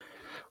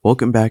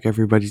Welcome back,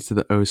 everybody, to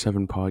the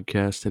O7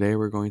 podcast. Today,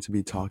 we're going to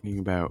be talking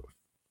about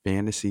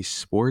fantasy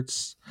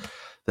sports,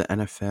 the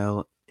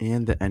NFL,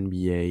 and the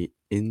NBA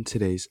in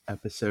today's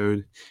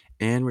episode.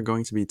 And we're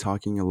going to be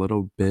talking a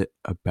little bit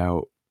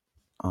about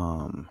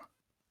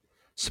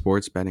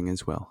sports betting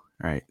as well.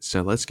 All right,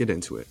 so let's get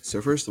into it.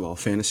 So, first of all,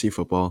 fantasy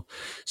football.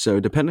 So,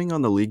 depending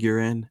on the league you're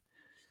in,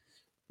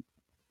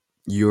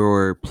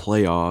 your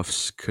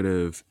playoffs could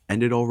have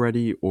ended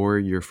already, or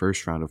your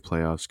first round of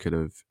playoffs could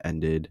have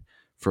ended.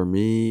 For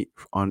me,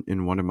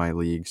 in one of my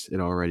leagues,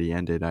 it already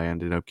ended. I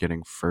ended up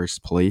getting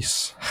first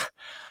place,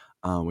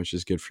 which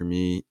is good for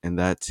me. In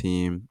that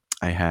team,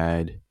 I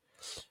had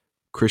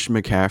Christian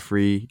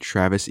McCaffrey,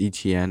 Travis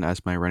Etienne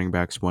as my running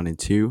backs 1 and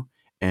 2,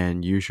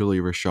 and usually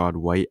Rashad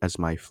White as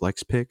my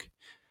flex pick.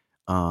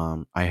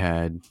 I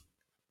had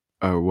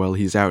well,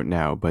 he's out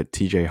now, but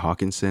TJ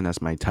Hawkinson as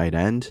my tight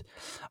end.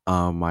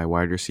 My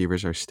wide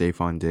receivers are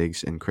Stephon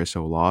Diggs and Chris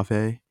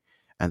Olave.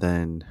 And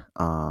then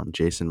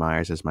Jason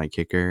Myers as my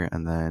kicker.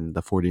 And then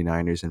the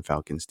 49ers and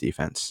Falcons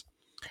defense.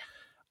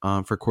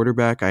 For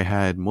quarterback, I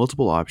had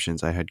multiple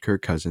options. I had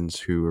Kirk Cousins,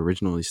 who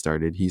originally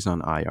started. He's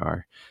on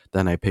IR.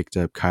 Then I picked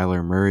up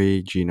Kyler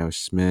Murray, Geno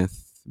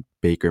Smith,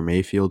 Baker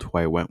Mayfield, who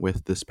I went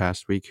with this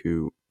past week,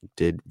 who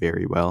did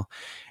very well,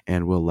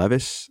 and Will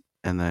Levis.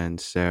 And then,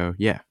 so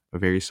yeah, a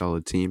very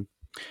solid team.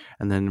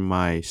 And then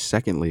my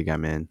second league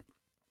I'm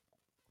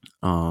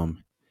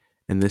um,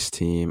 in this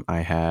team,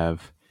 I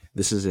have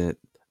this is it.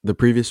 The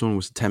previous one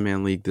was a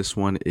 10-man league. This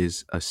one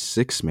is a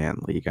 6-man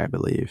league, I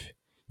believe.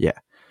 Yeah,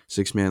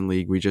 6-man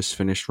league. We just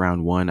finished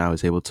round one. I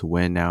was able to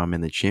win. Now I'm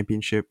in the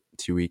championship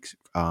 2 weeks.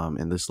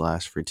 And this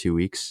lasts for 2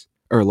 weeks,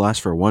 or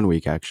lasts for 1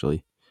 week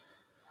actually.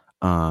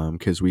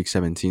 Because week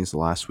 17 is the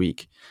last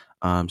week.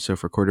 So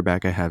for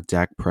quarterback, I have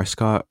Dak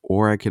Prescott,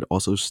 or I could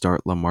also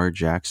start Lamar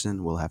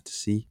Jackson. We'll have to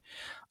see.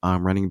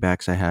 Running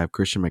backs, I have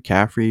Christian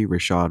McCaffrey,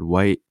 Rashad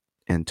White,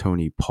 and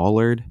Tony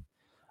Pollard.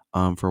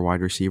 For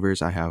wide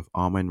receivers, I have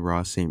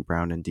Amon-Ra St.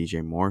 Brown and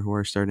DJ Moore who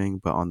are starting,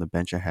 but on the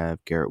bench I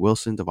have Garrett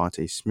Wilson,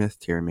 Devontae Smith,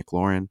 Terry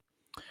McLaurin.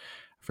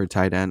 For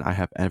tight end, I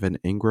have Evan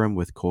Ingram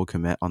with Cole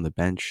Kmet on the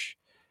bench,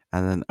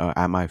 and then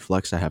at my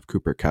flex I have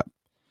Cooper Kupp.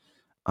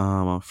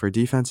 For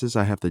defenses,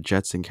 I have the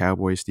Jets and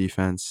Cowboys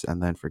defense,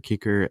 and then for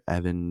kicker,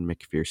 Evan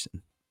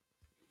McPherson.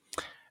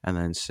 And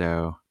then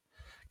so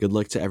good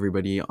luck to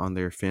everybody on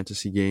their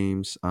fantasy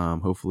games.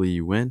 Hopefully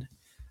you win.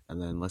 And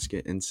then let's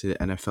get into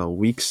NFL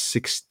Week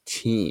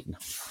 16.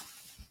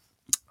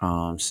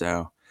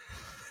 So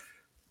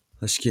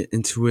let's get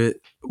into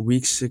it.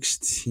 Week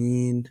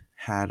 16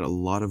 had a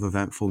lot of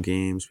eventful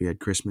games. We had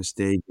Christmas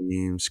Day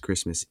games,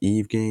 Christmas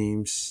Eve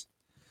games.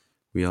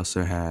 We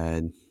also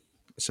had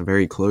some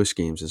very close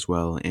games as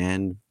well,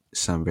 and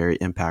some very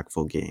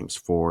impactful games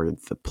for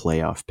the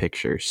playoff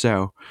picture.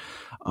 So,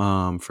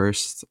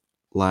 first,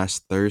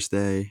 last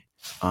Thursday,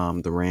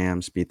 the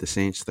Rams beat the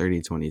Saints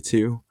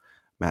 30-22.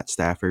 Matt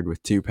Stafford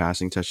with 2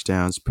 passing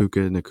touchdowns.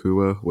 Puka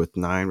Nacua with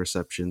 9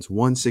 receptions,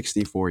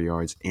 164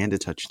 yards, and a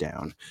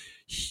touchdown.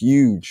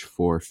 Huge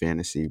for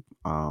fantasy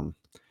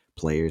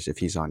players if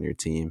he's on your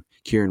team.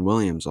 Kieran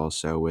Williams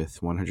also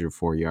with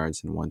 104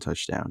 yards and 1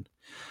 touchdown.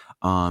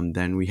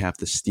 Then we have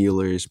the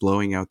Steelers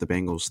blowing out the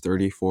Bengals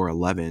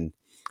 34-11.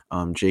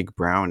 Jake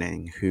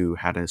Browning, who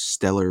had a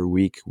stellar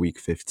week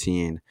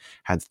 15,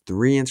 had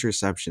 3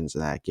 interceptions in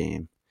that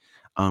game.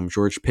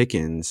 George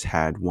Pickens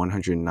had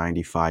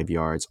 195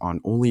 yards on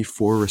only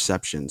 4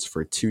 receptions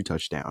for 2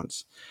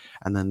 touchdowns.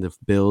 And then the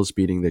Bills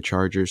beating the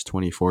Chargers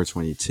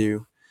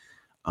 24-22.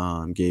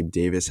 Gabe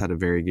Davis had a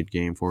very good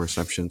game, 4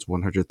 receptions,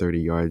 130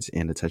 yards,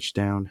 and a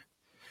touchdown.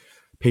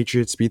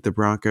 Patriots beat the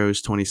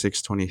Broncos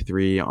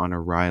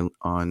 26-23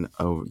 on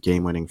a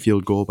game-winning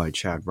field goal by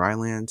Chad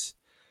Ryland.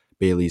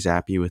 Bailey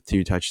Zappi with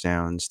 2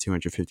 touchdowns,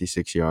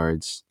 256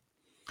 yards.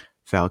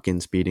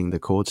 Falcons beating the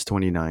Colts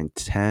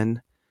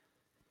 29-10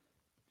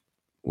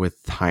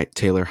 with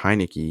Taylor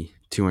Heineke,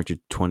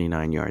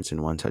 229 yards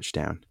and 1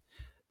 touchdown.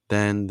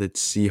 Then the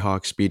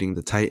Seahawks beating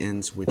the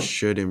Titans, which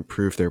should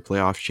improve their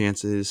playoff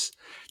chances.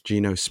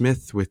 Geno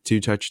Smith with 2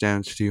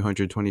 touchdowns,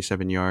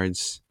 227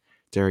 yards.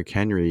 Derrick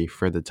Henry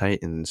for the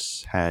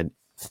Titans had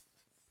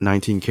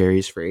 19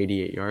 carries for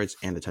 88 yards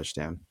and a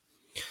touchdown.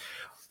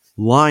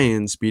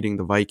 Lions beating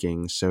the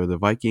Vikings. So the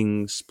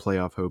Vikings'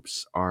 playoff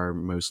hopes are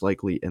most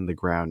likely in the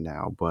ground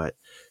now, but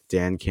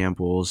Dan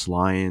Campbell's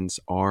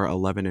Lions are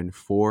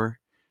 11-4,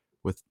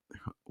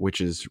 which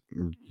is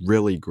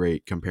really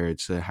great compared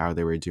to how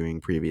they were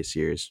doing previous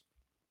years.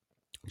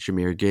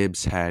 Jahmyr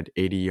Gibbs had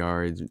 80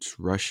 yards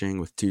rushing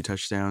with 2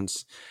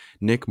 touchdowns.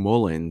 Nick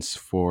Mullins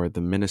for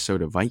the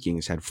Minnesota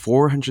Vikings had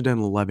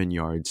 411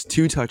 yards,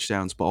 2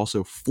 touchdowns, but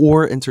also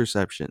 4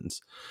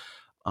 interceptions.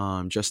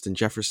 Justin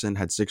Jefferson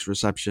had 6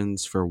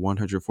 receptions for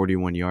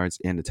 141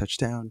 yards and a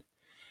touchdown.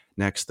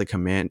 Next,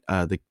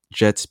 the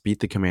Jets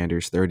beat the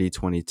Commanders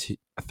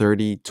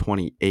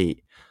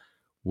 30-28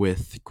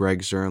 with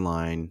Greg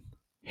Zuerlein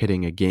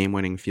hitting a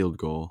game-winning field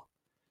goal.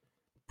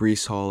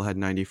 Brees Hall had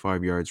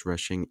 95 yards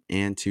rushing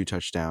and 2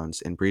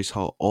 touchdowns, and Brees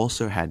Hall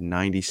also had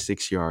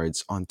 96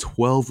 yards on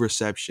 12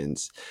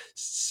 receptions.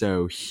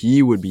 So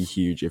he would be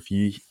huge if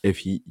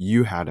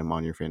you had him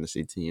on your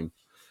fantasy team.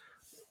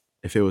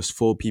 If it was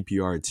full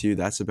PPR too,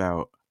 that's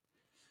about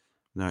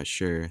not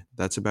sure.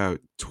 That's about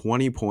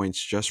 20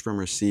 points just from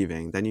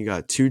receiving. Then you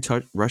got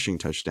rushing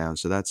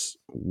touchdowns. So that's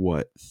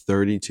what,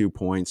 32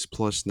 points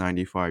plus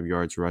 95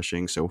 yards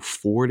rushing. So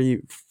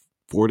 40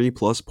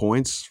 plus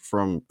points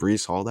from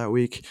Brees Hall that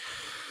week.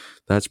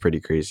 That's pretty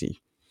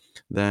crazy.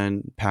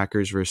 Then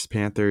Packers versus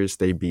Panthers,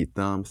 they beat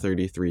them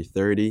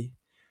 33-30.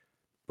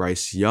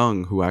 Bryce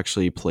Young, who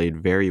actually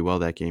played very well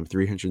that game,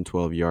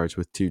 312 yards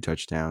with 2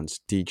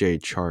 touchdowns. DJ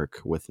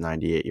Chark with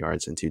 98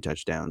 yards and 2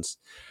 touchdowns.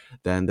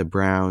 Then the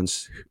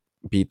Browns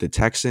beat the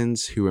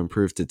Texans, who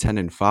improved to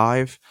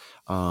 10-5,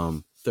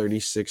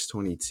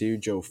 36-22.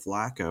 Joe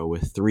Flacco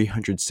with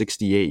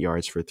 368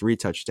 yards for 3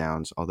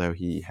 touchdowns, although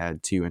he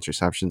had 2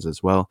 interceptions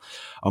as well.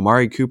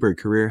 Amari Cooper,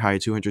 career high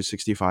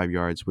 265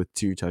 yards with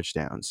 2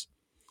 touchdowns.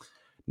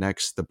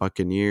 Next, the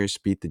Buccaneers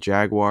beat the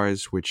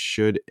Jaguars, which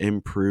should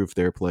improve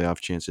their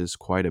playoff chances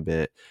quite a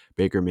bit.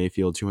 Baker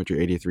Mayfield,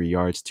 283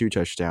 yards, 2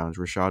 touchdowns.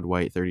 Rashad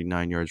White,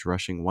 39 yards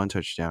rushing, 1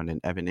 touchdown.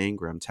 And Evan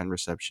Ingram, 10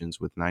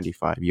 receptions with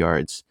 95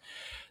 yards.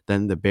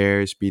 Then the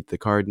Bears beat the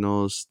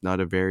Cardinals.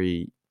 Not a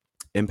very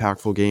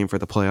impactful game for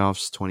the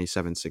playoffs,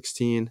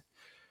 27-16.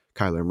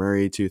 Kyler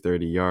Murray,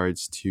 230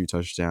 yards, 2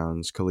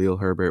 touchdowns. Khalil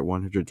Herbert,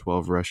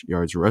 112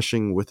 yards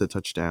rushing with a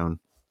touchdown.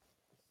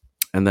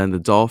 And then the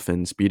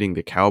Dolphins beating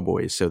the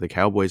Cowboys. So the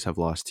Cowboys have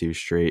lost 2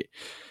 straight.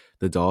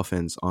 The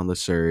Dolphins on the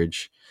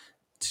surge.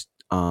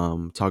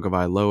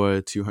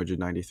 Tagovailoa,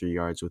 293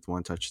 yards with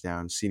 1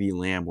 touchdown. CeeDee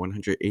Lamb,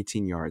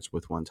 118 yards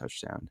with 1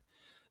 touchdown.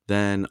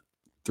 Then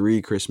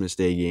 3 Christmas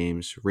Day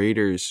games.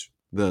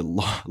 The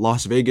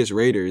Las Vegas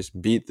Raiders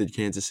beat the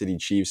Kansas City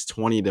Chiefs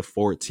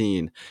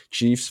 20-14.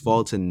 Chiefs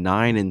fall to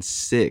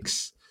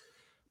 9-6.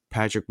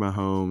 Patrick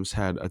Mahomes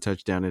had a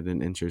touchdown and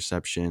an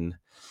interception.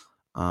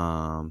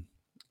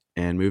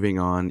 And moving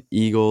on,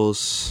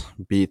 Eagles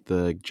beat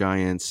the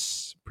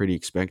Giants, pretty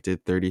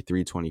expected,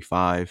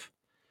 33-25.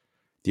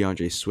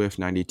 DeAndre Swift,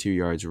 92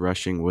 yards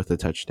rushing with a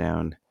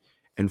touchdown.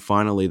 And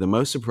finally, the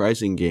most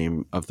surprising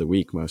game of the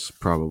week,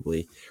 most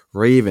probably,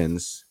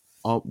 Ravens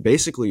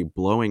basically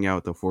blowing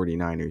out the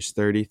 49ers,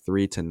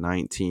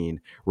 33-19.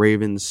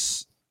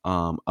 Ravens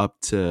up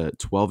to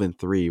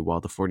 12-3, while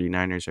the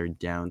 49ers are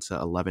down to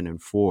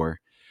 11-4.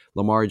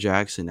 Lamar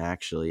Jackson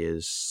actually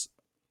is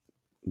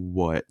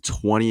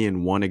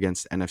 20-1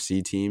 against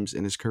NFC teams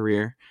in his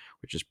career,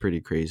 which is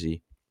pretty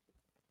crazy.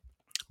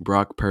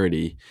 Brock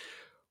Purdy,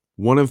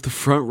 one of the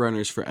front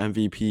runners for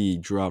MVP,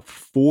 dropped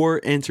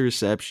 4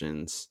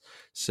 interceptions,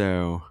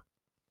 so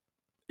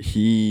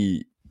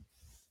he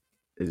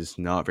is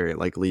not very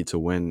likely to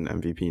win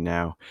MVP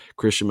now.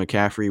 Christian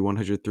McCaffrey,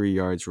 103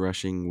 yards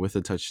rushing with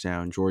a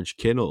touchdown. George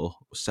Kittle,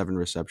 7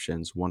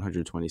 receptions,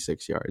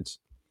 126 yards.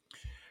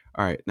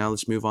 All right, now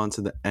let's move on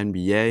to the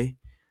NBA.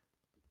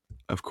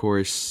 Of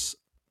course,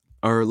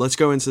 let's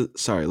go into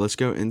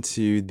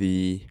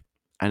the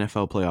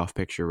NFL playoff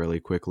picture really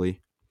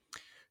quickly.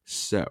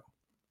 So,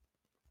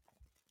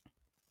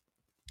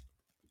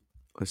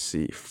 let's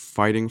see.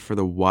 Fighting for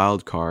the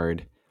wild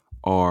card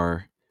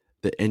are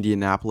the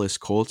Indianapolis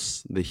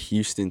Colts, the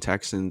Houston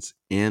Texans,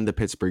 and the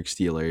Pittsburgh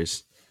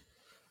Steelers.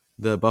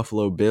 The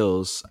Buffalo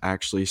Bills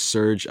actually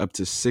surge up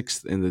to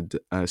sixth in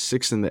the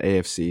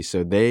AFC,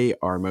 so they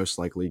are most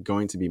likely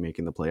going to be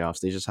making the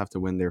playoffs. They just have to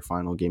win their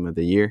final game of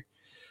the year.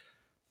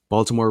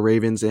 Baltimore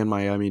Ravens and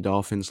Miami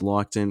Dolphins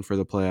locked in for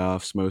the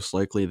playoffs, most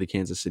likely the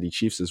Kansas City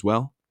Chiefs as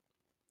well.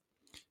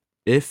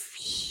 If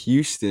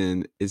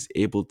Houston is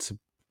able to...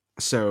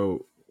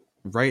 So,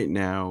 right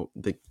now,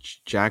 the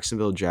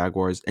Jacksonville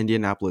Jaguars,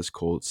 Indianapolis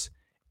Colts,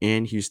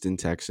 and Houston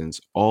Texans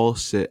all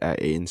sit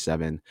at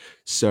 8-7.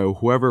 So,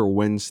 whoever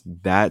wins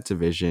that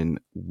division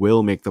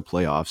will make the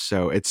playoffs.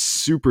 So, it's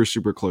super,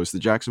 super close. The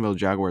Jacksonville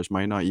Jaguars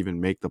might not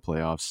even make the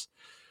playoffs.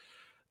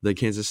 The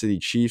Kansas City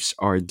Chiefs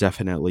are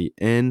definitely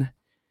in.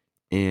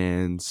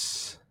 And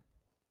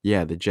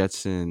yeah, the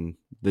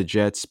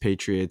Jets,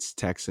 Patriots,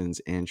 Texans,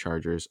 and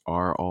Chargers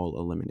are all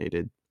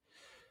eliminated.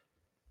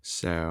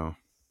 So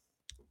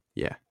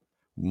yeah,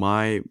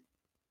 my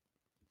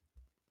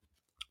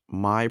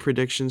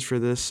predictions for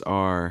this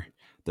are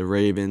the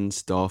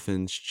Ravens,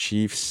 Dolphins,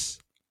 Chiefs,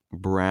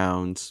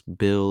 Browns,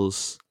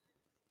 Bills,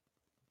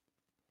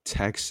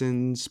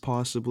 Texans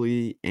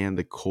possibly, and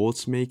the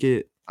Colts make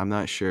it. I'm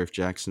not sure if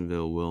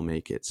Jacksonville will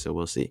make it, so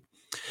we'll see.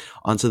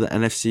 Onto the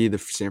NFC, the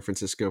San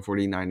Francisco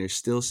 49ers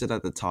still sit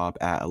at the top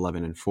at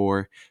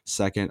 11-4.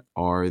 Second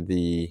are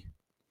the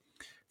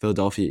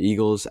Philadelphia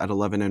Eagles at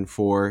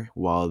 11-4,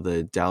 while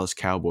the Dallas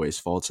Cowboys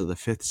fall to the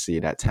 5th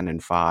seed at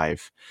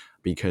 10-5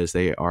 because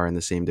they are in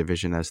the same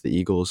division as the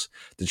Eagles.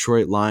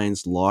 Detroit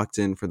Lions locked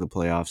in for the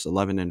playoffs,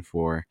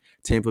 11-4.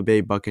 Tampa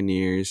Bay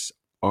Buccaneers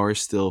are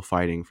still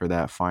fighting for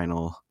that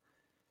final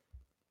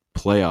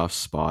playoff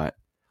spot.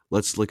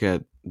 Let's look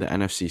at the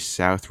NFC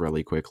South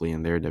really quickly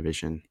in their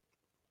division.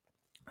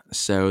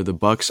 So the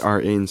Bucks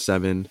are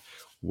 8-7,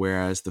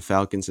 whereas the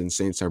Falcons and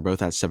Saints are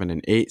both at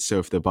 7-8. So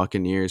if the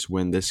Buccaneers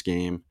win this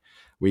game,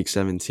 Week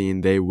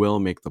 17, they will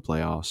make the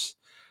playoffs.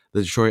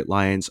 The Detroit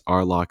Lions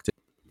are locked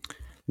in.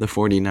 The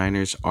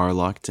 49ers are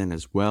locked in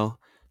as well.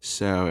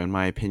 So, in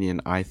my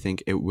opinion, I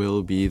think it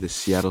will be the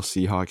Seattle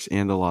Seahawks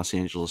and the Los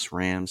Angeles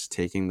Rams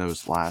taking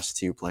those last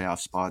two playoff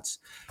spots.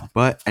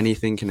 But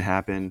anything can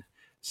happen.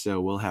 So,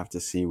 we'll have to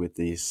see with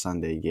these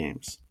Sunday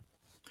games.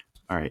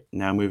 All right,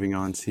 now moving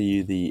on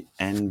to the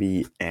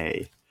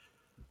NBA.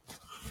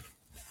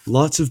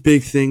 Lots of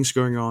big things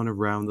going on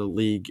around the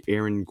league.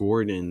 Aaron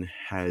Gordon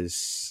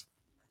has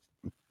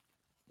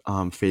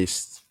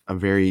faced a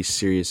very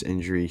serious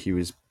injury. He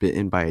was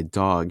bitten by a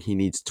dog. He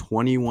needs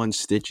 21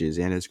 stitches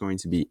and is going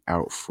to be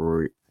out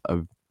for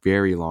a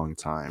very long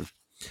time.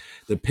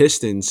 The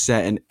Pistons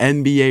set an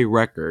NBA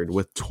record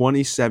with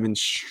 27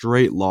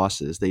 straight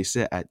losses. They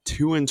sit at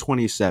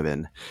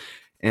 2-27,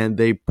 and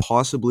they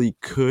possibly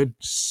could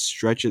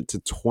stretch it to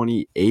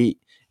 28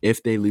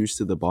 if they lose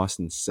to the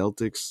Boston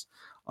Celtics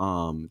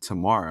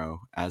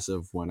tomorrow, as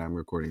of when I'm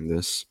recording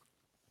this.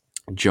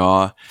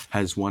 Ja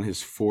has won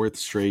his fourth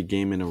straight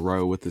game in a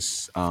row with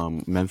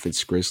the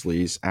Memphis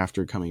Grizzlies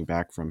after coming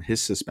back from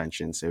his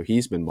suspension, so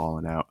he's been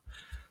balling out.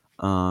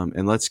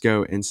 And let's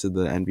go into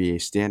the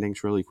NBA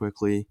standings really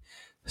quickly.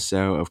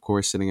 So, of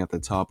course, sitting at the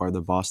top are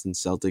the Boston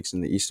Celtics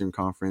in the Eastern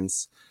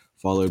Conference,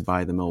 followed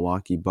by the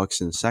Milwaukee Bucks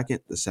in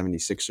second, the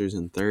 76ers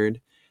in third,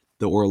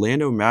 the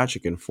Orlando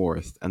Magic in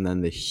fourth, and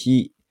then the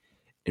Heat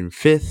in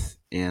fifth,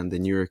 and the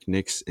New York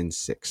Knicks in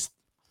sixth.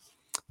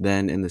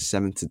 Then in the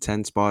 7 to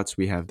 10 spots,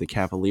 we have the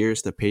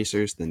Cavaliers, the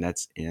Pacers, the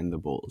Nets, and the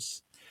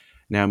Bulls.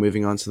 Now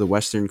moving on to the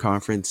Western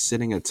Conference,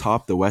 sitting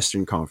atop the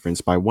Western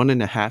Conference by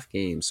 1.5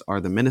 games are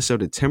the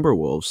Minnesota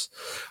Timberwolves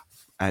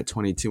at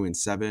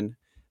 22-7,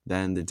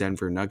 then the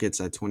Denver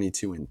Nuggets at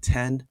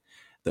 22-10,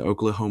 the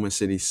Oklahoma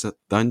City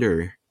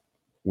Thunder,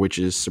 which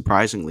is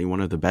surprisingly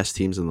one of the best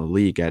teams in the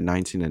league, at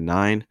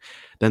 19-9,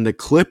 then the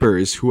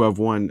Clippers, who have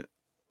won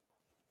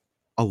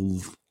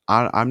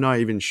I'm not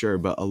even sure,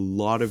 but a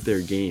lot of their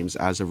games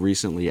as of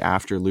recently,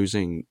 after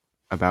losing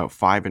about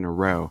 5 in a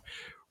row,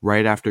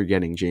 right after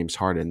getting James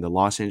Harden. The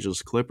Los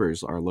Angeles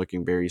Clippers are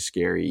looking very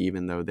scary,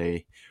 even though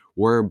they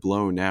were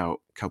blown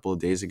out a couple of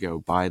days ago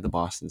by the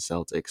Boston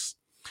Celtics.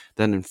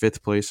 Then in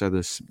fifth place are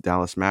the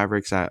Dallas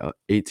Mavericks at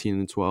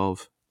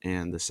 18-12,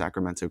 and the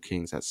Sacramento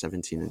Kings at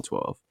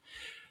 17-12.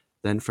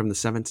 Then from the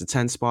 7 to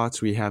 10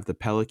 spots, we have the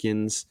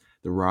Pelicans,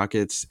 the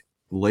Rockets,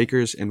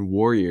 Lakers, and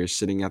Warriors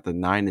sitting at the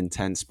 9 and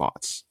 10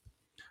 spots.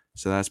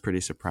 So that's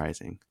pretty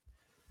surprising.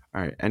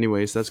 All right.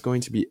 Anyways, that's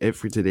going to be it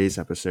for today's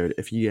episode.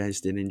 If you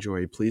guys did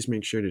enjoy, please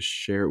make sure to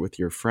share it with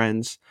your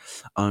friends.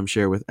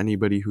 Share it with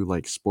anybody who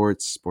likes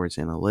sports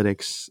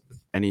analytics,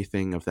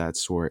 anything of that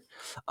sort.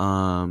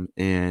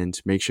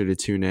 And make sure to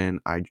tune in.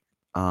 I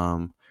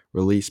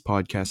release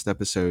podcast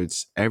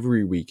episodes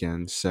every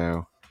weekend,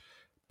 so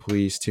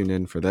please tune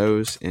in for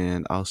those.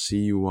 And I'll see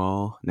you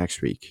all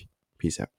next week. Peace out.